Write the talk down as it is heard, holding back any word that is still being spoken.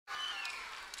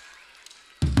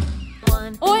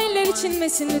O eller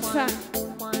içinmesin lütfen.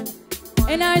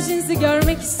 Enerjinizi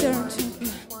görmek istiyorum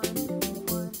çünkü.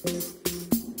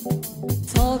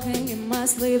 Talking in my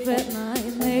sleep at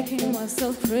night, making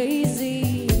myself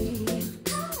crazy.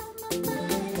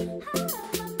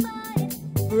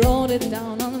 Wrote it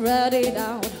down and read it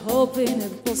out, hoping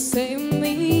it will save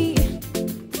me.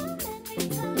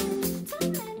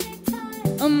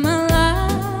 Oh my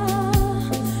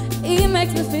life, it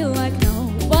makes me feel like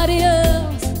nobody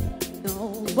else,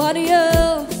 nobody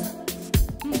else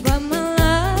but my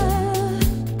life.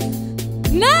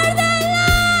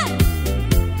 Neredeler?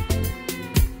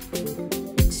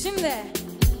 Şimdi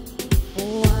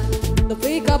to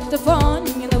pick up the phone,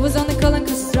 you know he's only calling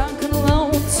 'cause he's drunk and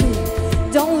alone too.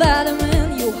 Don't let him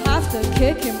in, you have to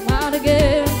kick him out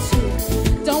again too.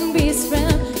 Don't be his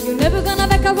friend, you're never gonna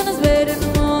wake up on his bed in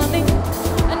the morning.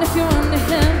 And if you're under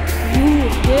him, you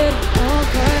will get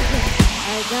over him.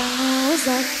 I got news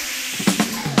like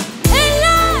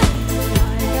Ella,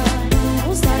 I got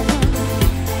news like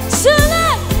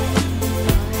tonight.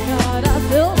 I gotta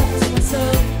feel it to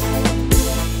myself.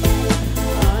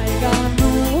 I got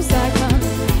news like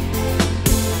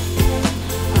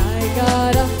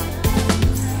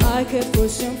I keep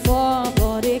pushing forward,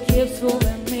 but it keeps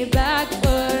pulling me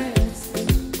backwards.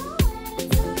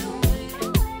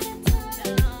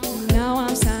 Now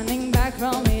I'm standing back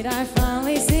from it, I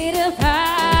finally see the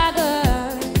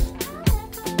pattern.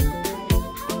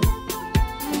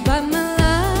 But my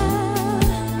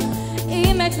life,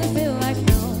 it makes me feel like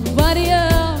nobody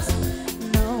else,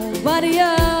 nobody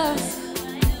else.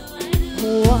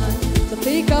 One, to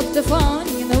pick up the phone,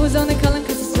 you know he's only calling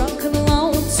 'cause he's drunk and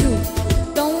alone too.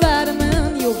 Don't let him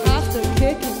in, you have to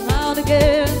kick him out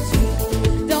again too.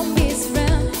 Don't be his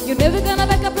friend, you're never gonna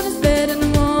wake up in his bed in the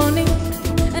morning.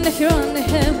 And if you're under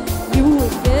him, you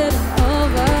will get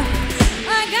over.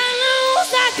 I got news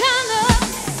that kind of,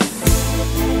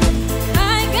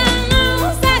 I got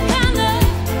news that kind of,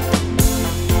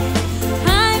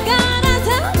 I gotta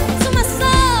tell to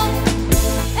myself,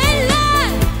 hey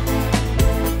lad,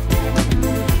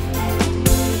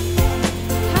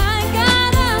 I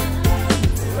gotta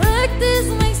practice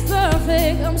makes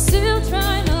perfect. I'm still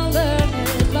trying to learn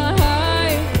it by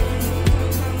heart.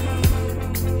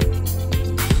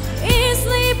 Eat,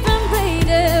 sleep and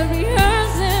breathe it,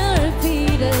 rehearse and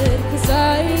repeat it. 'Cause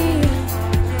I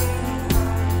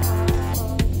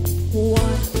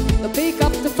want to pick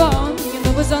up the phone, you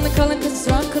know it's on the calling 'cause it's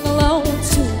drunk and alone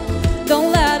too.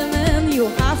 Don't let him in, you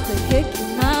have to kick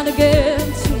him out again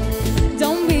too.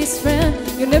 Don't be his friend,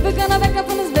 you're never gonna wake up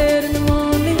on his bed in the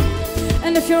morning.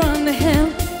 And if you're under him,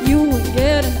 you will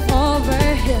get over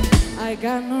him. I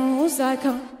got news I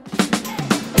can't,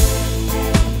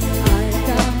 I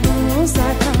got news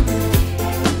I can't,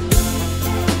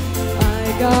 I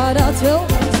gotta tell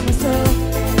myself,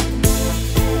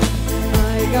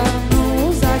 I got